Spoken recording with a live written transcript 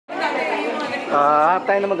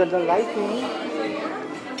Tayo na magandang lighting.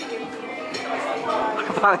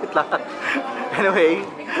 Pangit lahat. Anyway,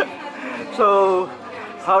 so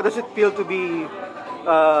how does it feel to be,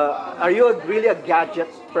 are you really a gadget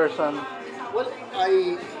person? Well,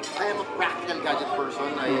 I am a practical gadget person.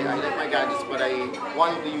 I like my gadgets, but I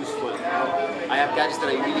want to be useful. You know? I have gadgets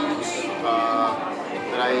that I really use,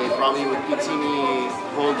 that I probably would see me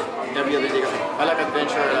hold every other day. I like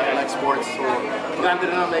adventure, I like sports, so I'm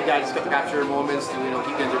gonna my gadgets to capture moments to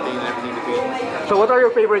keep you entertained and everything between. So what are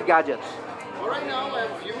your favorite gadgets? Well, right now I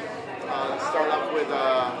have a few. Start off with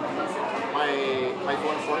my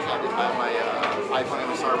phone, of course. I have my iPhone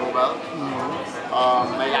MSR mobile.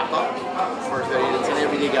 My laptop, of course, it's an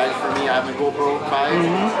everyday gadget for me. I have my GoPro 5.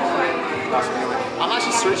 I'm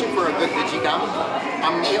actually searching for a good digicam.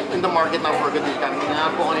 I'm in the market now for a good digicam.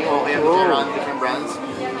 I'm going okay around different brands.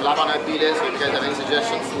 Wala pa napili, so if you guys have any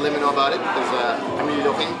suggestions, let me know about it because I'm really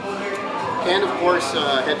looking. And of course,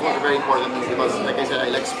 headphones are very important because, like I said, I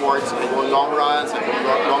like sports. I go on long runs, I go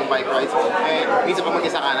on long bike rides. And minsan pag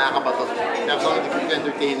mag-isa ka, nakakabato. You have something to keep you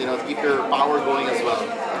entertained, to keep your power going as well.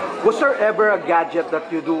 Was there ever a gadget that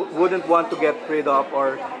you wouldn't want to get rid of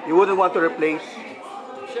or you wouldn't want to replace?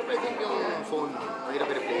 Siyempre, I think yung phone, mahirap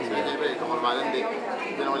i-replace. Siyempre, ito kung malandi,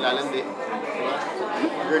 hindi naman lalandi. Diba?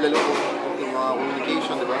 Girl, lalo yung mga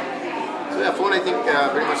communication, diba? So yeah, phone I think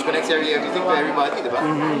pretty much connects everything to everybody, diba?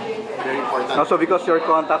 Very important. Also because your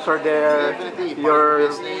contacts are there, definitely, your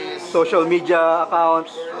social media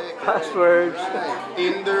accounts, passwords.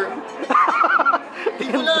 Tinder.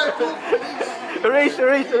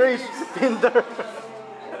 Erase, Tinder.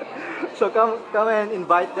 So come and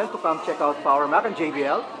invite them to come check out Power Mac and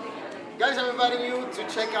JBL. Guys, I'm inviting you to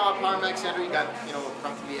check out Power Mac Center. You got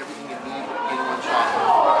practically everything you need in one shop.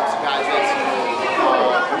 It's gadgets,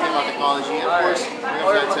 everything about technology, and of course, we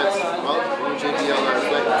have headsets. Well, JBL, you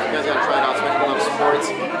guys gotta try it out. Especially if you love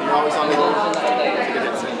sports, you're always on the go. Take a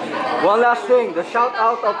headset. One last thing, the shout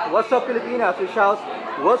out of Wazzup Pilipinas. We shout,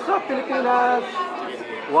 Wazzup Pilipinas.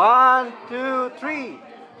 1, 2, 3.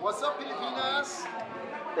 What's up, Pilipinas?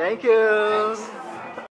 Thank you. Thanks.